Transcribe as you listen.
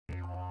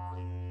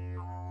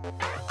We're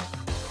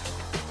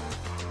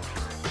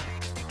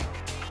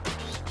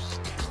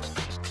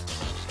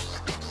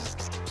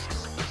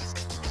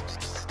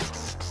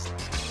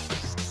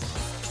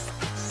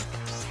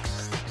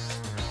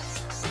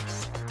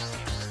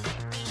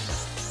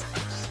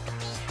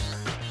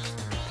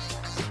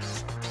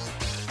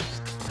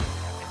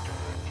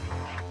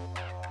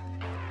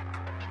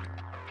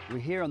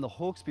here on the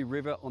Hawkesbury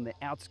River on the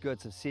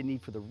outskirts of Sydney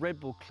for the Red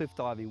Bull Cliff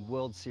Diving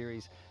World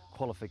Series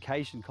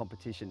qualification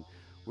competition.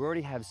 We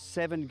already have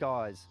 7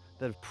 guys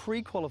that have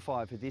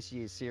pre-qualified for this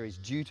year's series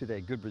due to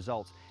their good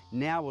results.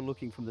 Now we're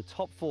looking from the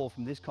top 4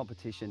 from this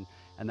competition,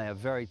 and they are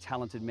very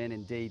talented men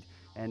indeed,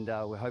 and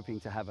we're hoping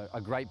to have a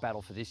great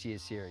battle for this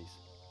year's series.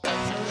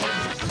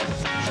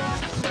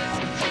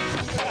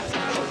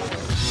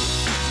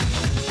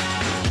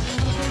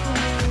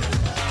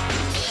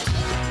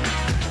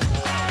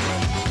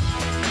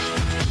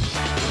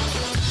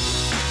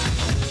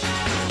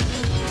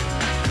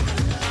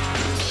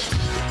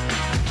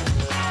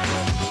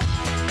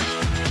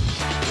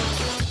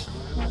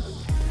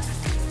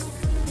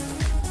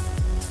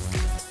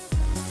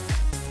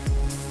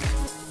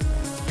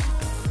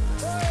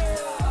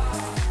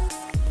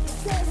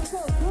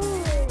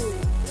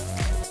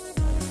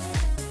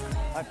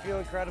 I feel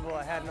incredible.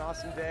 I had an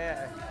awesome day.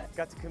 I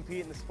got to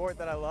compete in the sport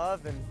that I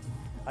love, and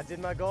I did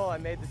my goal. I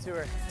made the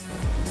tour.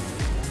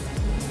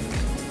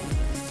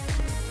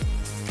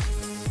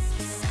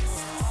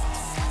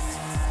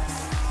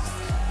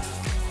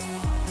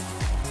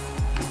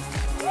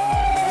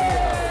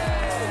 Wow,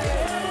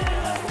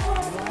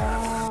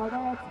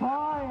 that's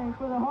high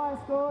for the high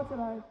score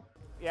today.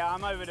 Yeah,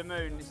 I'm over the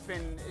moon.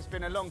 It's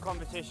been a long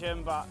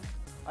competition, but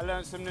I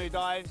learned some new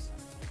dives.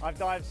 I've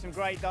dived some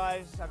great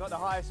dives. I got the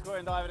highest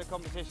scoring dive of the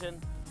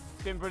competition.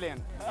 It's been brilliant.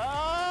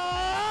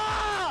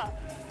 Ah!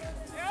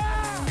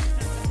 Yeah!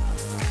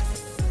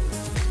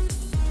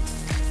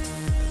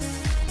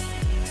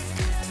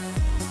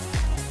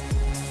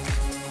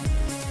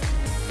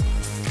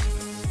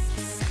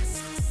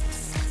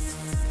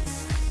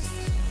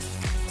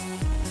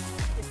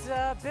 It's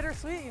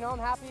bittersweet, you know. I'm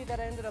happy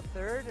that I ended up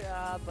 3rd,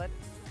 but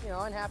you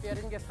know, unhappy I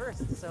didn't get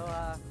 1st. So,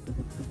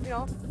 you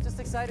know, just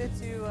excited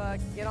to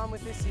get on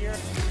with this year.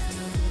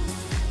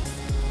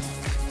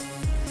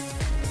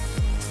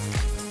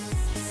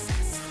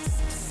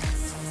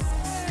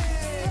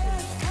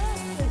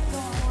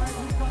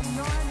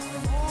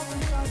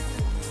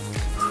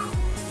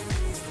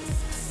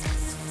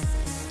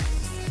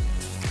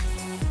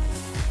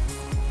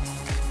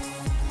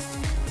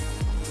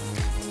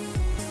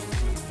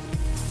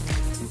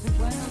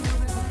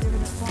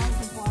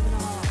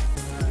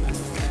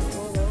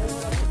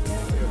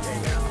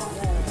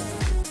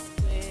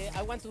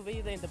 I want to be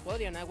in the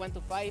podium. I want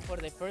to fight for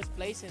the first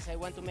places. I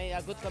want to make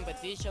a good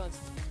competitions.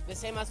 The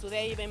same as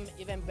today,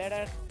 even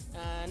better,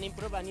 and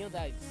improve a new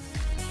dive.